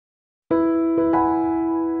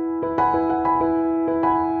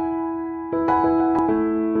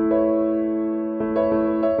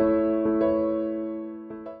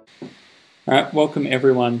All right, welcome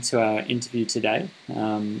everyone to our interview today.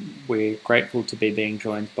 We're grateful to be being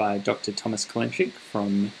joined by Dr. Tomas Kalincik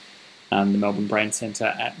from the Melbourne Brain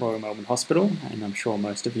Centre at Royal Melbourne Hospital, and I'm sure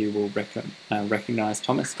most of you will recognise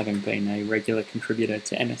Tomas, having been a regular contributor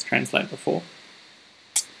to MStranslate before.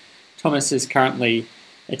 Tomas is currently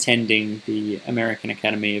attending the American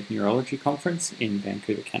Academy of Neurology conference in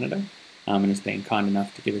Vancouver, Canada, and has been kind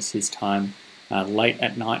enough to give us his time late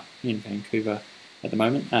at night in Vancouver at the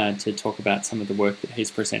moment to talk about some of the work that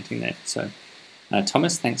he's presenting there. So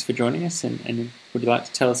Tomas, thanks for joining us, and would you like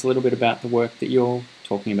to tell us a little bit about the work that you're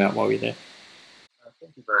talking about while you're there?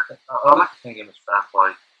 Thank you very much. I'd like to thank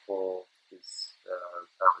MStranslate for this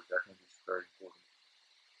coverage. I think it's very important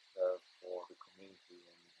for the community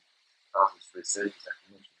and us as researchers and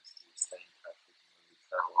clinicians to stay in touch with when we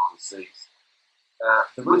travel overseas.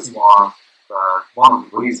 The reason why, one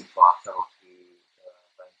of the reasons why I traveled to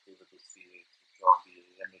Vancouver this year to join the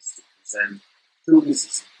AAN is to present two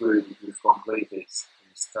research groups we've completed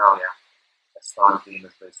in Australia as part of the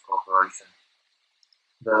MSBase cooperation.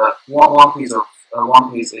 The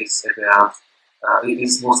one piece is about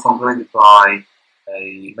was completed by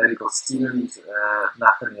a medical student,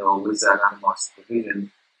 Nathaniel Lizard, under my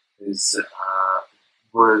supervision, whose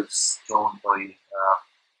works jointly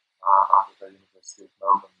under the University of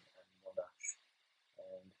Melbourne and Monash.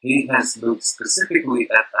 And he has looked specifically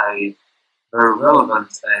at a very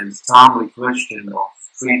relevant and timely question of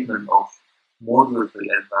treatment of moderately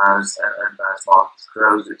advanced and advanced multiple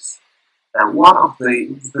sclerosis. And one of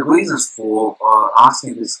the reasons for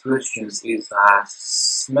asking these questions is that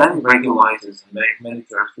many regulators and many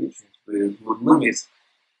jurisdictions would limit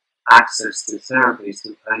access to therapies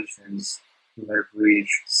to patients who have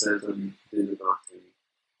reached certain disability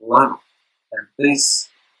level. And this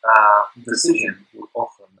decision would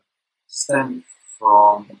often stem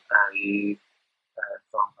from a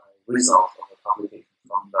result of a publication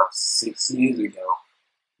from about 6 years ago,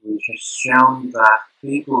 which has shown that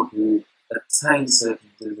people who attain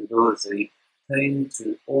certain disability tend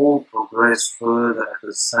to all progress further at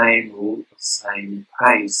the same route, the same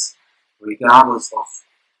pace, regardless of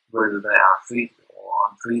whether they are treated or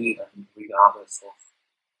untreated, and regardless of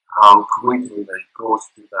how quickly they go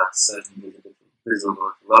to that certain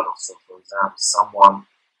disability level. So, for example, someone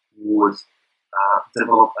would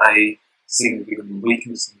develop a significant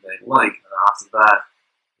weakness in their leg, and after that,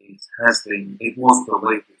 it was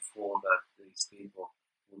believed before that these people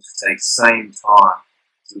would take the same time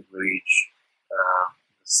to reach the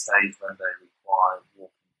stage when they require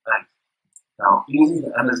walking aid. Now, using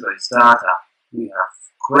the MSBase data, we have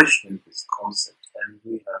questioned this concept, and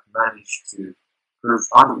we have managed to prove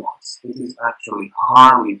otherwise. It is actually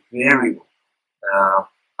highly variable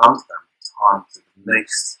outcome time to the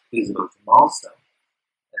next disability milestone.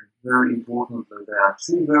 And very importantly, there are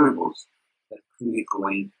two variables that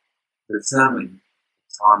critically determine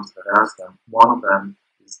the time to that outcome. One of them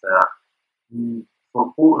is the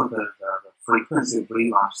frequency of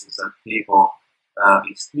relapses that people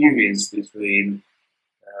experience before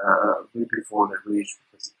they reach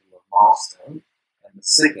a particular milestone. And the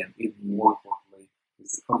second, even more importantly,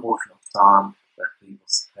 is the proportion of time that people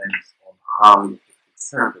spend on highly effective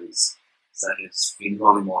therapies such as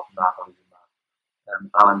fingolimod, natalizumab,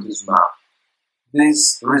 and alemtuzumab.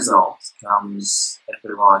 This result comes at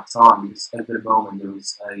the right time because at the moment there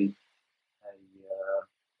is a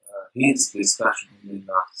heated discussion in the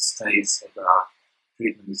United States about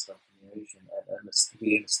treatment discontinuation, and the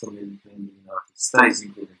community in the United States,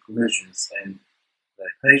 including clinicians and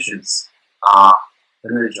their patients, are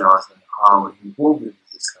energized and highly involved in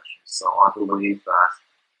this discussion. So I believe that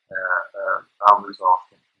our results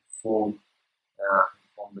can inform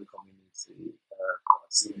the community quite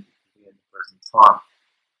significantly at the present time.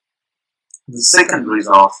 The second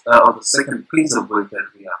result, or the second piece of work that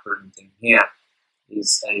we are presenting here,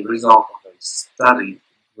 is a result of a study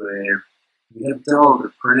where we have developed a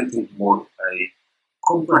predictive model, a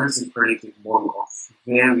comprehensive predictive model of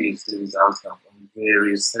various disease outcomes on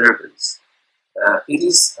various therapies. It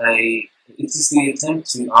is the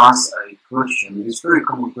attempt to ask a question. It is a very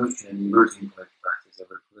common question in routine clinical practice.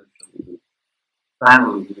 Every clinician will be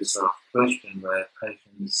familiar with this sort of question where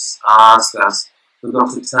patients ask us, the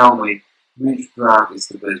doctor, tell me which drug is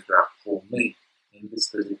the best drug for me in this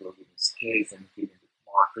particular given situation, given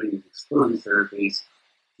my previous exposure therapies,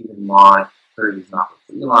 given my previous number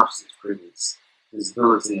of relapses, previous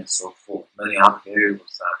disability, and so forth. Many other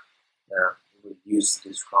variables that we use to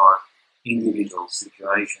describe individual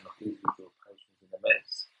situation of individual patients in the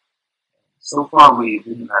mess. So far, we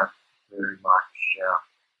didn't have very much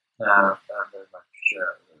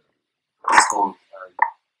what's called a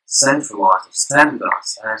centralized or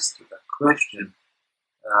standardized answer to that question.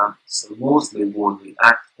 So mostly what we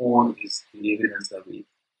act on is the evidence that we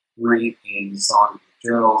read in scientific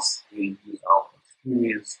journals. We use our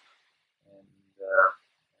experience and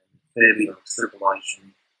fair bit of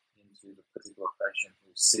extrapolation into the particular patient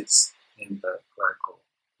who sits in the clinical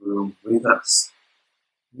room with us.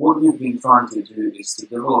 What we've been trying to do is to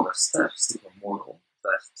develop a statistical model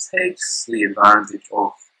that takes the advantage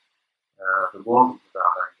of the world of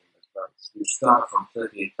data in MSBase, which started from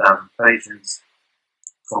 38,000 patients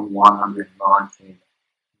from 119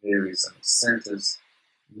 various centres,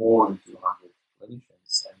 more than 200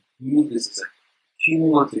 clinicians, and use this as a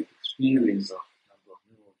cumulative experience of a number of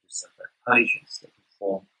neurologists and their patients that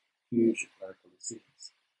inform future clinical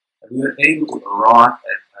decisions. And we were able to arrive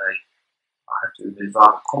at I have to admit,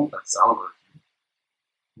 rather complex algorithm,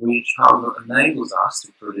 which however enables us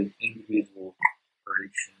to predict individual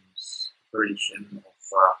prediction of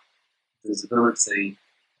disability,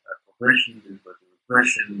 progression, disability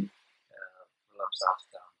regression, relapse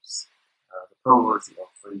outcomes, the probability of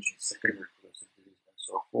reaching secondary progressive disease, and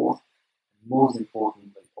so forth. And most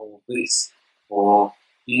importantly, all this for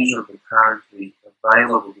each of the currently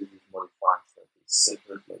available disease-modifying therapies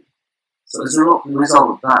separately. So as a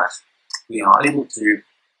result of that, we are able to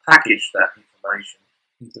package that information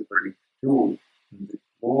into a predictive tool and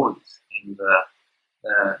deploy it in the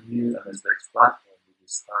new MSBase platform which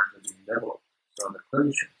is currently being developed. So the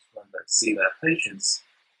clinicians, when they see their patients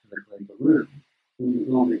in the clinical room, we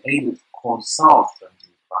will be able to consult the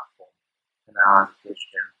new platform and ask the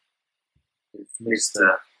question, if Mr.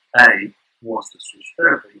 A wants to switch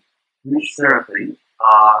therapy, which therapy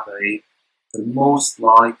are they the most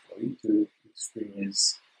likely to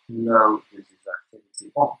experience no disease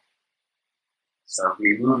activity on? So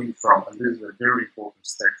we're moving from, and this is a very important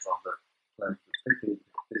step from the clinical perspective,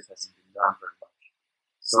 this hasn't been done very much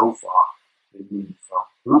so far. We're moving from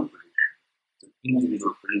group prediction to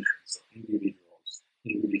individual predictions, so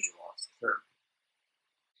individualized therapy.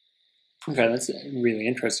 Okay, that's really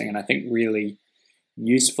interesting, and I think really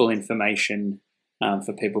useful information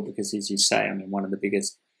for people, because as you say, I mean, one of the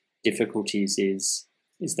biggest difficulties is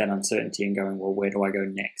that uncertainty in going, well, where do I go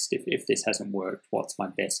next? If this hasn't worked, what's my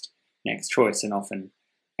best next choice? And often,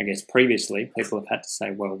 I guess previously, people have had to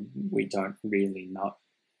say, well, we don't really know.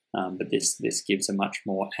 But this gives a much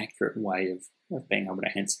more accurate way of being able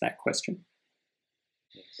to answer that question.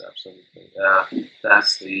 Yes, absolutely.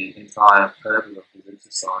 That's the entire purpose of this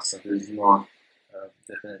exercise. So there's not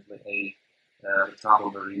definitely a type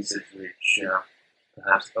of research which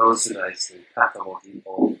perhaps elucidates the pathology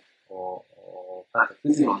or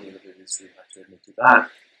pathophysiology of the disease. We have to admit to that,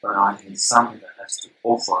 but I think it's something that has to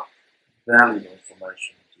offer valuable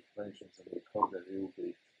information to clinicians, and we hope that it will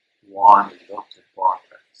be widely adopted by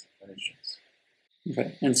practicing clinicians.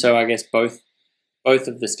 Okay, and so I guess both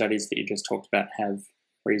of the studies that you just talked about have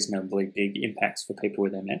reasonably big impacts for people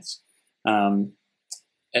with MS.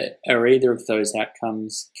 Are either of those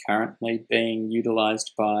outcomes currently being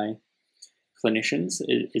utilised by clinicians?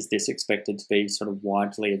 Is this expected to be sort of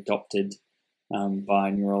widely adopted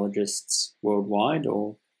by neurologists worldwide,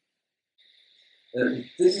 or?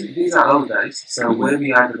 These are early days. So where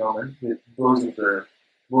we are at the moment with both of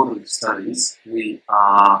the studies, we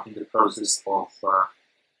are in the process of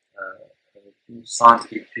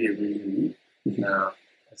scientific peer review.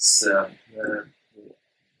 As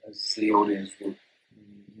the audience would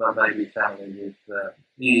maybe familiar with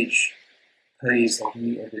each piece of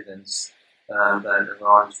new evidence that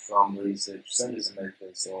arises from research, such as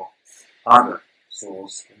MSBase or other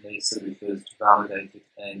source, needs to be first validated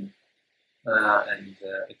and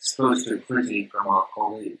exposed to critique from our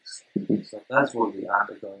colleagues. So that's what we are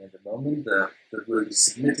undergoing at the moment. The work is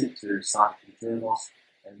submitted to scientific journals,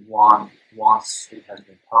 and once it has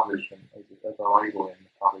been published and available in the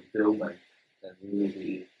public domain, then we will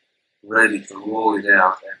be ready to roll it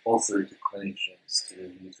out and offer it to clinicians to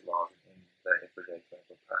utilize it in their everyday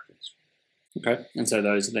clinical practice. Okay, and so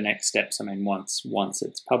those are the next steps. I mean, once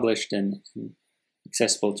it's published and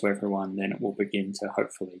accessible to everyone, then it will begin to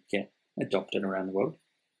hopefully get adopted around the world.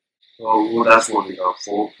 Well, that's what we hope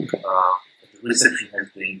for. Okay. The reception has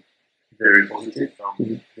been very positive from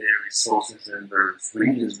various sources and various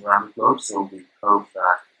regions around the globe, so we hope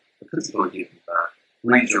that, particularly given that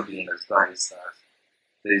reach of the MSBase,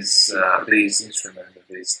 that these instruments,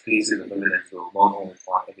 these pieces of evidence will not only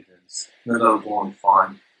find evidence, not only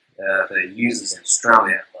find their users in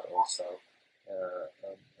Australia, but also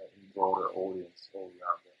in broader audience all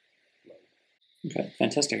around the globe. Okay,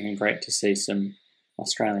 fantastic, and great to see some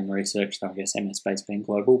Australian research, though I guess MSBase being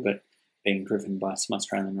global, but being driven by some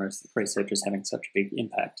Australian researchers having such a big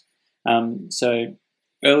impact. So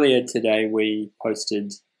earlier today we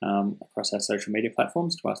posted across our social media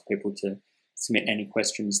platforms to ask people to submit any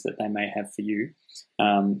questions that they may have for you.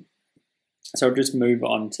 So I'll just move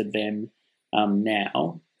on to them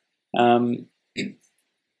now. The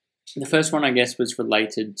first one, I guess, was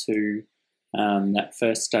related to that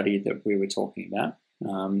first study that we were talking about,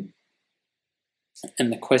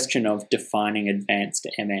 and the question of defining advanced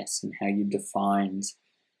MS and how you defined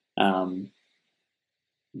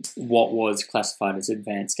what was classified as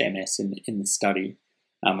advanced MS in the study,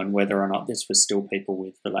 and whether or not this was still people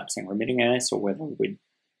with relapsing remitting MS or whether we'd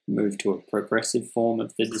move to a progressive form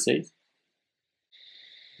of the disease.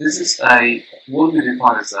 This is what we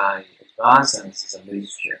define as an advanced MS is a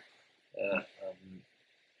mixture.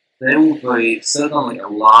 There will be certainly a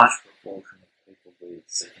large proportion of people with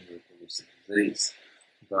secondary progressive disease,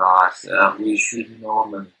 but we should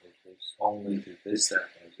not limit it only to this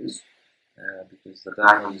diagnosis, because the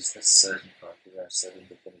diagnosis has certain criteria, certain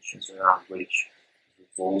definitions around which it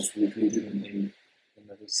falls, which we didn't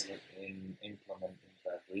implement in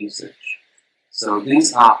that research. So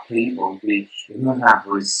these are people who have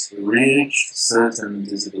reached certain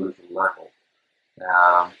disability level,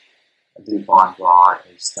 defined by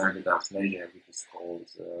a standardized measure which is called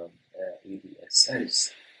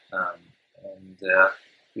EDSS. And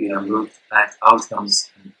we have looked at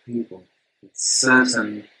outcomes in people with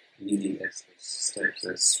certain EDSS steps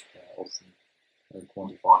as often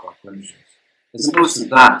quantified by clinicians. As opposed to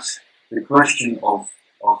that, the question of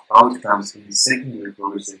outcomes in secondary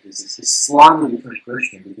progressive disease is a slightly different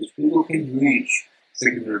question, because people can reach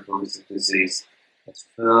secondary progressive disease at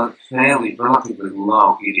fairly, relatively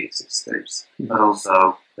low EDSS steps, but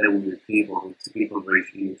also there will be people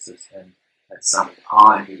reach EDSS and at some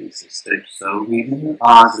high EDSS steps. So we didn't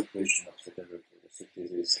ask the question of secondary progressive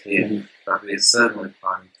disease here, but we are certainly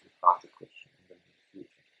planning to ask the question in the near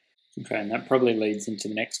future. Okay, and that probably leads into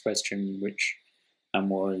the next question, which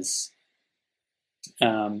was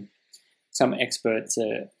some experts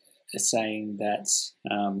are saying that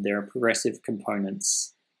there are progressive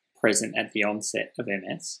components present at the onset of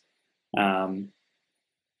MS,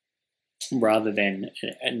 rather than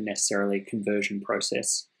a necessarily conversion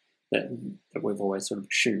process that we've always sort of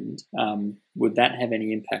assumed. Would that have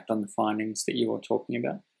any impact on the findings that you are talking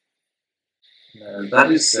about?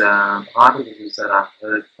 That is hypothesis that I've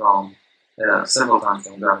heard from several times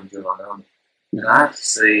from Gavin Giovanni. And I have to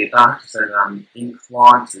say that I'm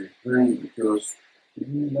inclined to agree, because it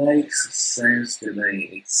makes sense to me.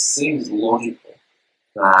 It seems logical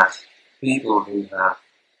that people who have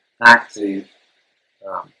active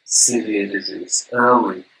severe disease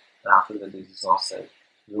early after the disease onset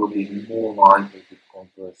will be more likely to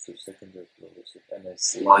convert to secondary progressive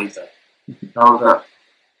MS later. However,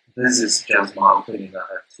 this is just my opinion. I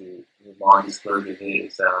have to remind disclosure here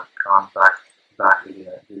is that I can't back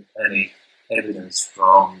with any evidence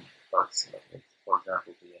from, for example,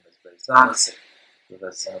 the MSBase dataset. So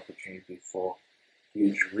that's an opportunity for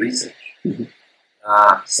future research.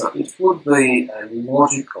 So it would be a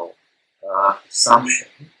logical assumption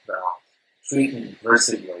that treating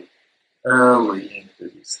aggressively early into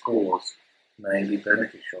this course may be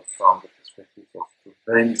beneficial from the perspective of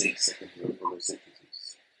preventing secondary progressive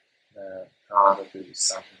disease. However, this is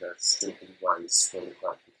something that's still waits further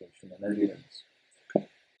clarification and evidence.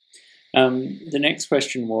 The next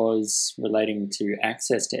question was relating to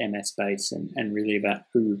access to MSBase and really about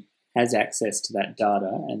who has access to that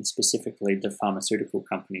data, and specifically the pharmaceutical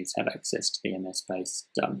companies have access to the MSBase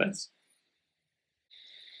database.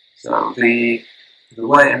 So the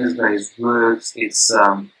way MSBase works, it's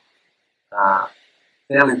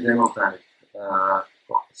fairly democratic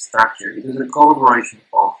structure. It is a collaboration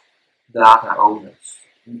of data owners.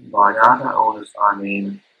 By data owners, I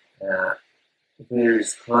mean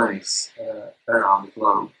various clinics around the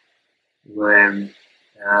globe, when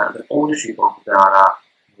the ownership of the data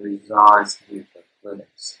resides with the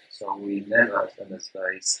clinics. So we never at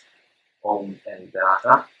MSBase own any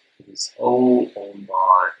data. It is all owned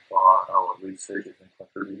by our researchers and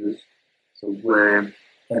contributors. So where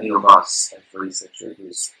any of us as researchers who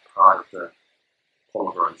is part of the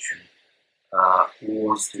collaboration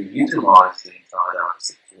wants to utilize the entire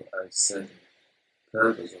data for a certain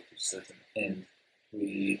purpose or to a certain end,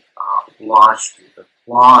 we are obliged to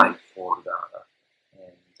apply for the data,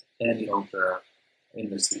 and any of the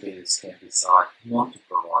investigators can decide not to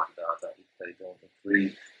provide the data if they don't agree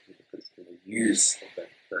with the particular use of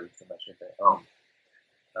the information they own.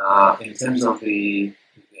 In terms of the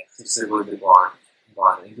accessibility by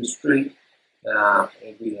the industry,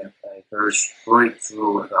 we have a very strict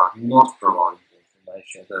rule about not providing the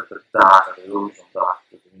information, the data, the original data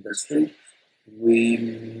to the industry. We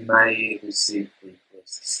may receive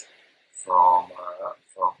requests from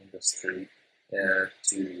from industry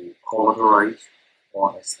to collaborate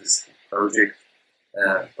on a specific project,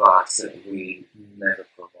 but we never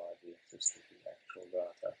provide the access to the actual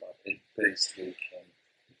data, but it basically can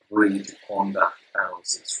agree to conduct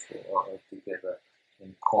analysis together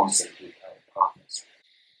in concert with our partners.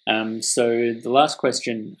 So the last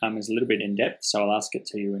question is a little bit in depth, so I'll ask it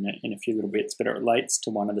to you in a few little bits, but it relates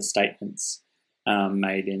to one of the statements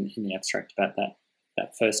made in the abstract about that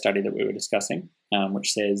first study that we were discussing,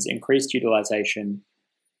 which says increased utilization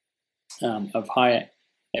of higher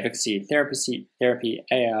efficacy therapy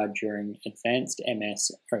AR during advanced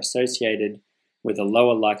MS are associated with a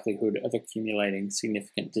lower likelihood of accumulating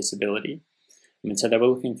significant disability. And so they were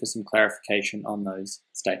looking for some clarification on those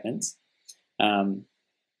statements. And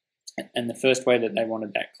the first way that they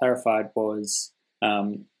wanted that clarified was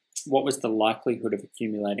what was the likelihood of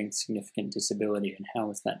accumulating significant disability and how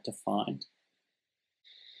was that defined?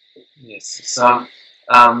 Yes, so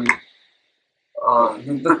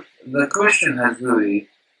the question has really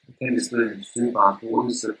can be split into two parts. What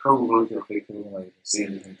is the probability of accumulating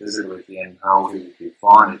significant disability and how do we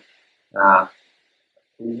define it?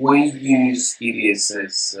 We use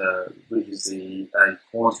EDSS, which is a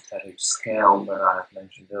quantitative scale that I have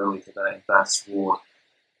mentioned earlier today, and that's what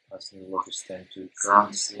us neurologists tend to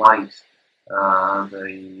translate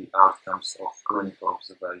the outcomes of clinical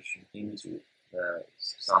observation into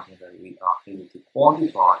something that we are able to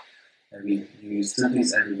quantify. And we use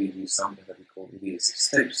studies and we use something that we call EDSS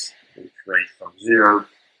steps, which range from 0 to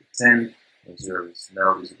 10, where 0 is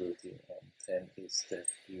no disability and 10 is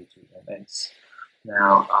death due to MS.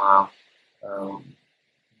 Now,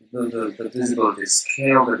 the disability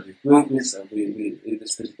scale that we work with, so we in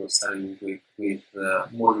this particular study we work with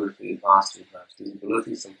moderately advanced to advanced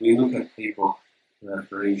disability. So we look at people who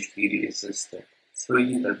have reached EDSS step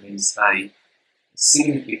 3, that means a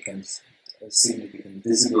significant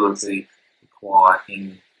disability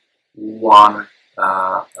requiring one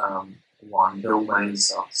domain,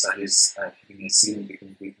 such as having a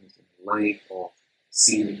significant weakness in the leg or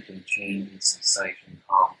significant change in sensation,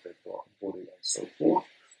 harm of the body, and so forth,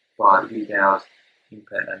 but without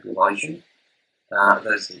impaired ambulation.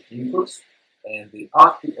 That's the input, and the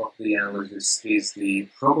output of the analysis is the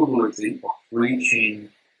probability of reaching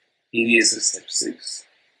EDSS step 6,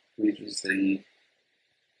 which is the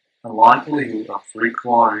likelihood of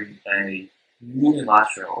requiring a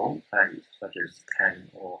unilateral aid, such as cane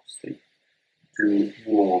or stick, to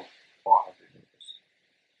walk 500 meters.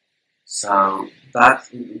 So that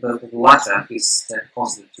the latter is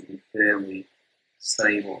considered to be fairly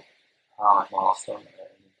stable, hard milestone,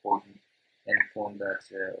 an important endpoint that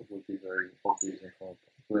would be very obvious in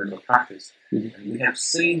clinical practice. And we have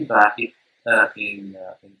seen that in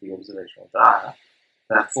the observational data,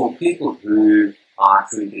 that for people who are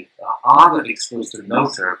treated, either exposed to no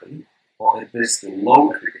therapy or at best to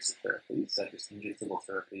low efficacy therapies, such as injectable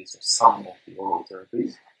therapies or some of the oral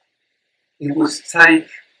therapies, it would take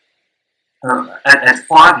at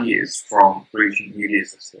 5 years from reaching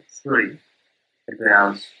EDSS step 3,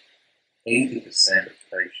 about 80% of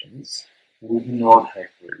patients would not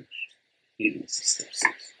have reached EDSS step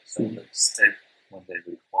 6, so the step when they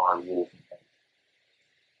require walking aid.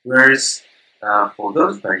 Whereas for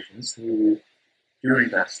those patients who during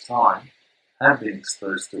that time have been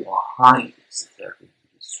exposed to a high efficacy therapy,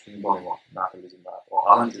 Springbolimab, natalizumab, or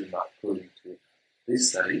alemtuzumab, according to this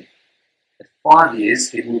study, at 5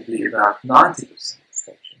 years it will be about 90% of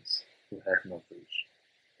patients who have not reached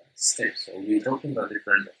that step. So we're talking about a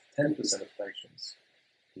difference of 10% of patients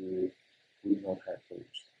who would not have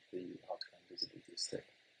reached the outcome disability step.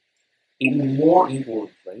 Even more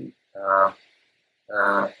importantly,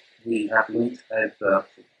 we have looked at the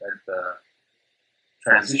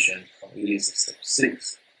transition from EDSS step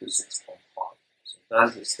 6 to 6.5. So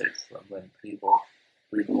that's the step from when people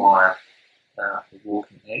require a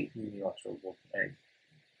walking aid, unilateral walking aid,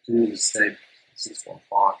 to the step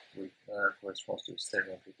 6.5, which corresponds to the step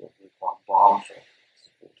when people require bilateral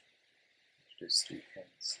support, which is 2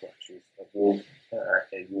 hands, crutches, a walk,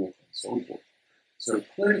 and so forth. So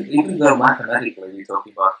clearly, even though mathematically we're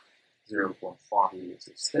talking about 0.5 years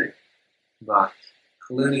of step, but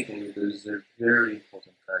clinically, there's a very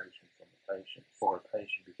important transition for a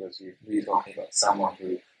patient because we're talking about someone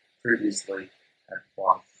who previously had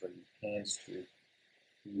 1-3 hands to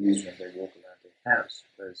use when they walk around their house,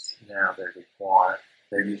 whereas now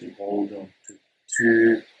they need to hold on to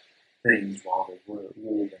 2 things while they walk,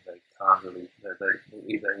 and they can't really.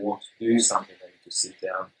 If they want to do something, they need to sit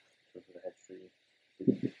down because they have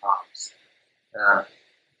 3 arms.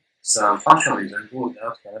 So functionally is an important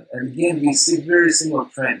outcome. And again, we see very similar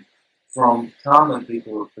trend from time when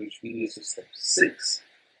people reach EDSS step 6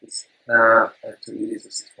 It's, to it is a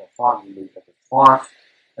 6.5, you look at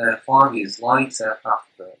the 5 years later,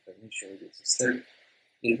 after the initial step,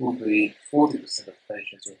 it will be 40% of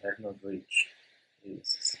patients who have not reached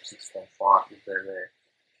is 6.5 if they were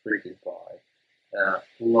treated by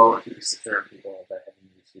low efficacy therapy or they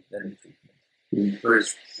haven't received any treatment.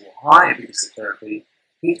 Whereas for high efficacy therapy,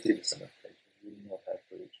 50% of patients will not have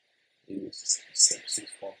reached step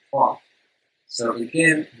 6.5. So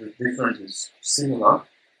again, the difference is similar,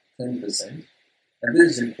 10%. And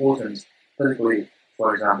this is important, particularly,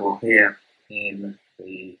 for example, here in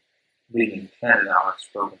Canada, I've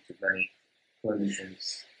spoken to many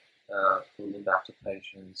clinicians who look after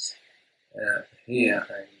patients here,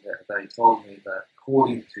 and they told me that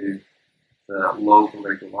according to the local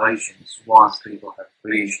regulations, once people have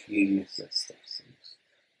reached EDSS step 6,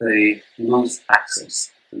 they lose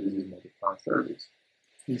access to disease-modifying therapies.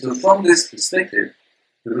 So from this perspective,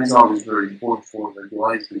 the result is very important for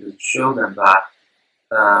regulators because it shows them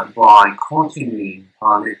that by continuing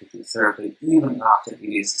palliative therapy, even after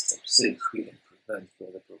EDSS step 6, we can prevent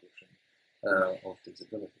further progression of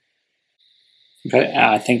disability. Okay,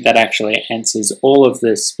 I think that actually answers all of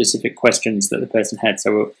the specific questions that the person had,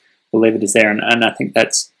 so we'll leave it as there. And I think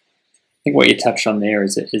what you touched on there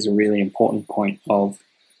is a really important point of,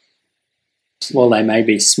 while they may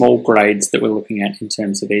be small grades that we're looking at in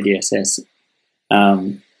terms of EDSS,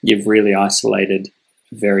 you've really isolated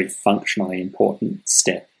a very functionally important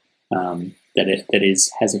step that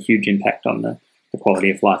has a huge impact on the quality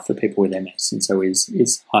of life for people with MS, and so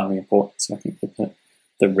is highly important. So I think that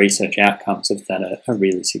the research outcomes of that are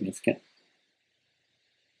really significant.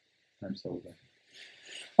 Absolutely.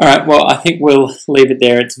 All right, well, I think we'll leave it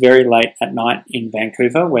there. It's very late at night in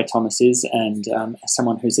Vancouver, where Thomas is, and as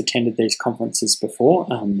someone who's attended these conferences before,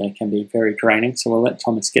 they can be very draining, so we'll let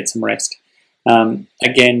Thomas get some rest.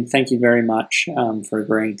 Again, thank you very much for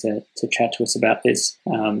agreeing to chat to us about this.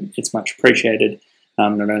 It's much appreciated,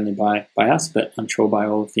 not only by us, but I'm sure by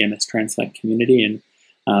all of the MStranslate community, and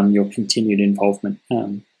your continued involvement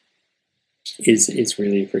is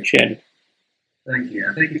really appreciated. Thank you,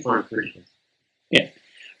 and thank you for your questions. Yeah.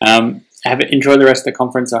 Enjoy the rest of the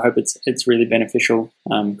conference. I hope it's really beneficial.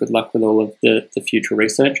 Good luck with all of the future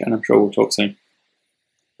research, and I'm sure we'll talk soon.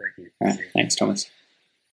 Thank you. All right, thanks, Thomas.